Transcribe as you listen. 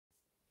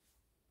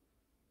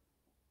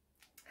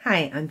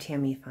Hi, I'm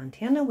Tammy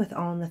Fontana with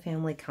All in the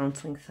Family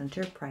Counseling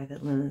Center,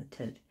 Private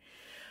Limited.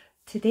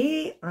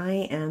 Today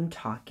I am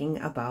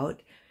talking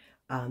about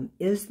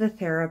is the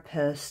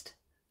therapist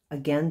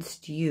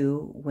against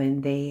you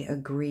when they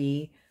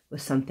agree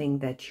with something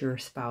that your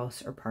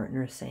spouse or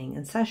partner is saying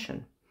in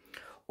session?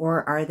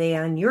 Or are they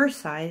on your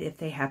side if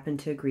they happen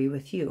to agree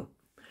with you?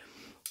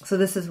 So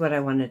this is what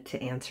I wanted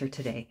to answer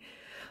today.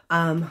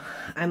 I'm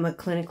a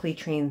clinically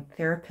trained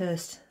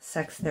therapist,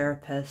 sex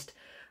therapist,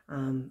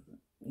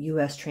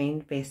 US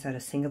trained, based out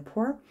of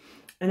Singapore.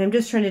 And I'm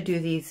just trying to do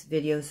these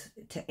videos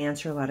to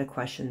answer a lot of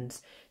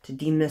questions, to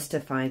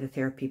demystify the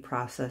therapy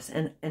process,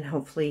 and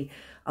hopefully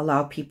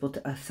allow people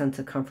a sense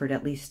of comfort,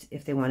 at least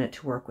if they want it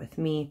to work with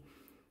me,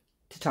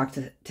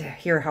 to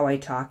hear how I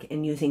talk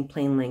and using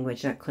plain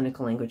language, not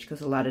clinical language,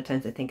 because a lot of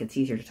times I think it's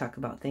easier to talk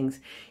about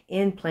things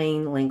in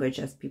plain language,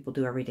 as people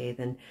do every day,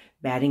 than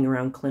batting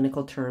around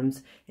clinical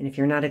terms. And if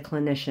you're not a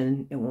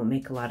clinician, it won't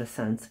make a lot of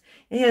sense.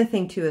 And the other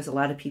thing too is a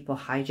lot of people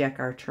hijack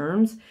our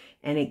terms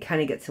and it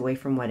kind of gets away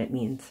from what it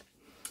means.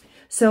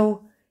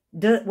 So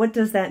what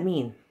does that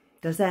mean?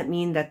 Does that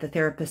mean that the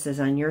therapist is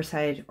on your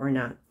side or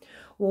not?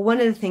 Well, one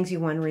of the things you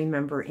want to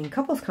remember in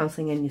couples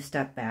counseling, and you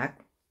step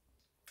back,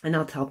 and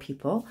I'll tell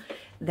people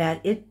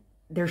that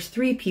there's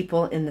three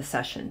people in the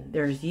session.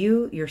 There's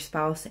you, your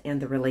spouse,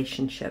 and the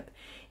relationship.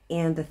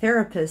 And the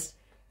therapist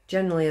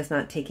generally is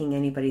not taking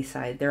anybody's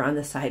side. They're on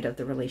the side of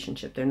the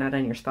relationship. They're not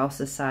on your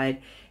spouse's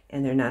side,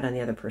 and they're not on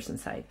the other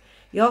person's side.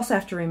 You also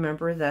have to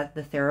remember that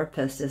the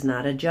therapist is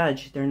not a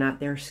judge. They're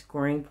not there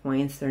scoring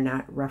points. They're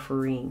not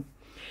refereeing.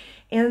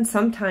 And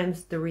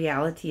sometimes the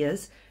reality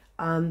is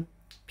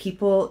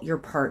people, your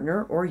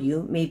partner or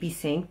you, may be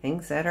saying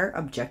things that are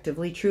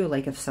objectively true.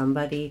 Like if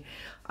somebody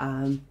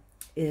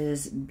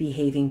is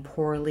behaving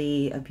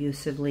poorly,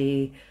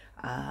 abusively,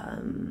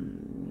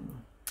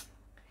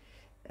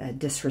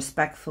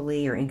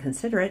 disrespectfully, or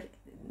inconsiderate,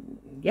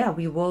 yeah,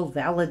 we will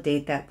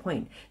validate that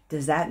point.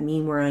 Does that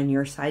mean we're on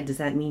your side? Does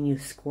that mean you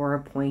score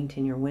a point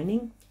and you're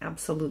winning?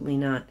 Absolutely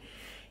not.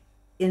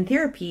 In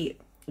therapy,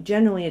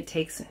 generally it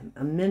takes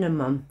a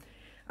minimum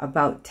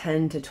about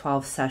 10 to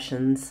 12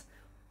 sessions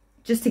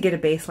just to get a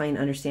baseline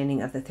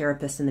understanding of the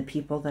therapist and the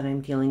people that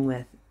I'm dealing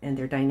with and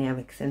their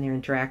dynamics and their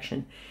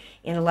interaction.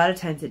 And a lot of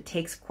times it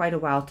takes quite a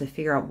while to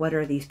figure out what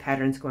are these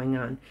patterns going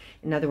on.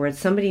 In other words,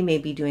 somebody may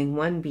be doing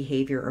one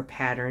behavior or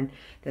pattern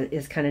that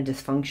is kind of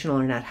dysfunctional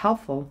or not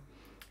helpful.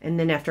 And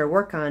then after I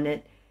work on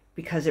it,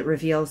 because it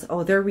reveals,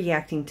 oh, they're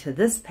reacting to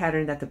this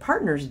pattern that the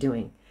partner's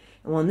doing.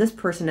 And well, and this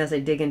person, as I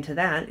dig into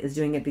that, is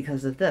doing it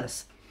because of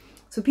this.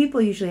 So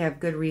people usually have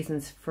good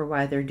reasons for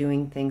why they're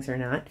doing things or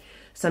not.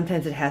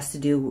 Sometimes it has to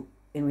do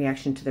in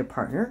reaction to their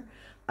partner.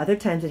 Other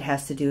times it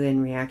has to do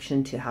in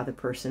reaction to how the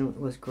person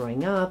was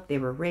growing up, they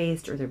were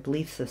raised, or their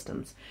belief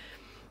systems.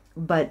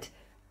 But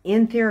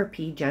in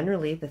therapy,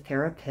 generally the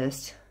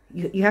therapist,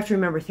 you have to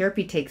remember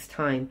therapy takes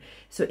time.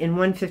 So in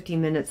one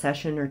 15-minute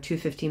session or two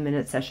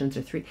 15-minute sessions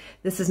or three,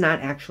 this is not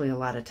actually a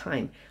lot of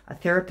time. A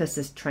therapist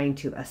is trying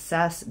to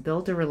assess,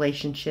 build a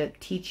relationship,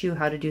 teach you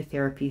how to do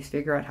therapies,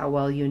 figure out how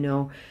well you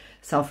know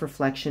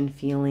self-reflection,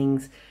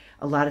 feelings,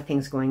 a lot of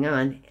things going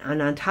on.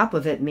 And on top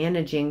of it,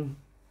 managing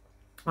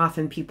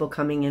often people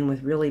coming in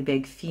with really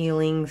big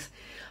feelings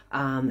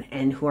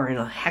and who are in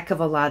a heck of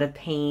a lot of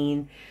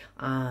pain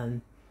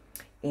and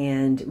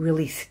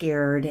really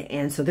scared.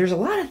 And so there's a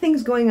lot of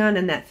things going on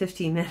in that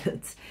 15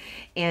 minutes.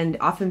 And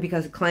often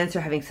because clients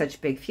are having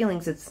such big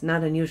feelings, it's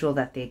not unusual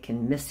that they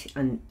can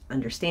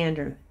misunderstand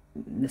or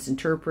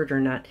misinterpret or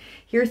not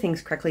hear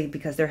things correctly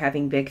because they're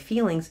having big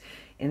feelings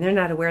and they're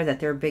not aware that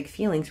their big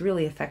feelings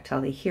really affect how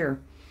they hear.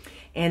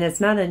 And it's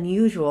not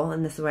unusual,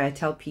 and this is why I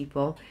tell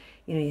people,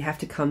 you know, you have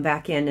to come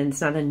back in, and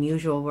it's not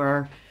unusual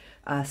where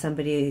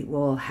somebody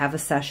will have a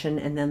session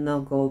and then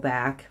they'll go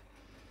back,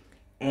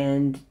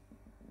 and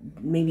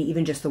maybe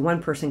even just the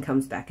one person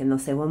comes back and they'll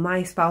say, well,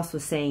 my spouse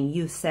was saying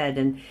you said,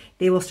 and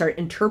they will start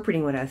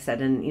interpreting what I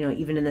said. And, you know,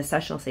 even in the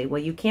session, I'll say,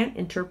 well, you can't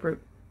interpret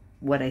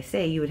what I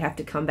say. You would have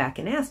to come back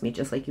and ask me,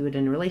 just like you would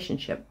in a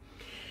relationship.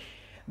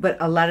 But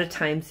a lot of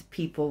times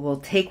people will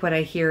take what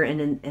I hear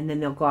and then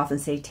they'll go off and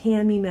say,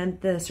 Tammy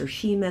meant this, or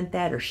she meant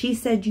that, or she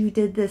said you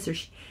did this,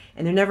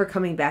 and they're never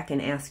coming back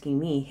and asking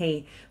me,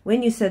 hey,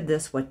 when you said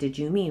this, what did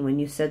you mean? When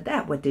you said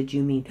that, what did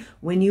you mean?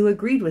 When you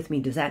agreed with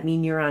me, does that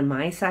mean you're on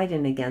my side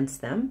and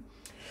against them?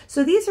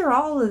 So these are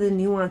all of the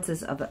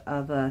nuances of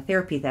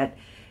therapy, that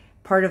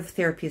part of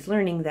therapy is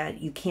learning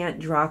that you can't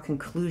draw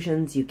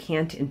conclusions, you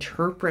can't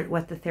interpret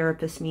what the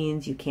therapist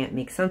means, you can't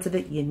make sense of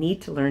it. You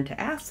need to learn to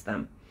ask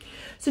them.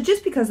 So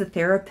just because a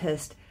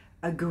therapist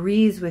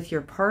agrees with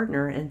your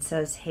partner and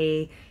says,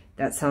 hey,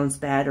 that sounds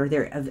bad, or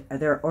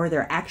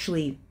they're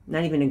actually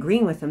not even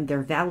agreeing with them,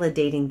 they're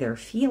validating their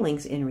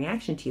feelings in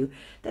reaction to you,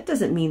 that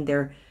doesn't mean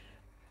they're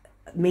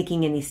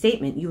making any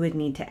statement. You would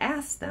need to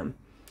ask them.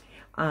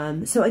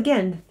 So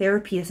again,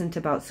 therapy isn't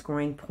about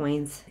scoring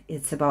points.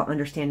 It's about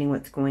understanding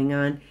what's going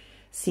on,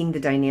 seeing the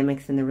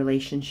dynamics in the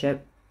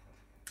relationship,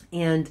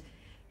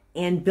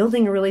 and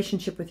building a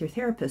relationship with your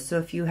therapist. So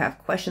if you have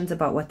questions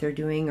about what they're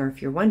doing, or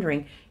if you're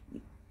wondering,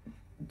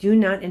 do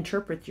not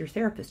interpret your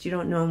therapist. You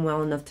don't know them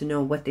well enough to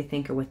know what they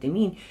think or what they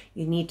mean.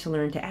 You need to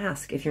learn to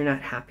ask. If you're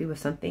not happy with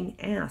something,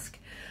 ask.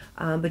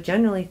 But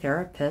generally,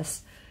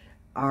 therapists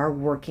are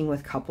working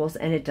with couples,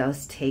 and it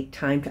does take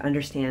time to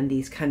understand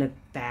these kind of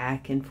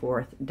back and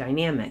forth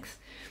dynamics.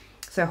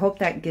 So I hope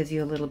that gives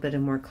you a little bit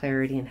of more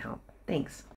clarity and help. Thanks.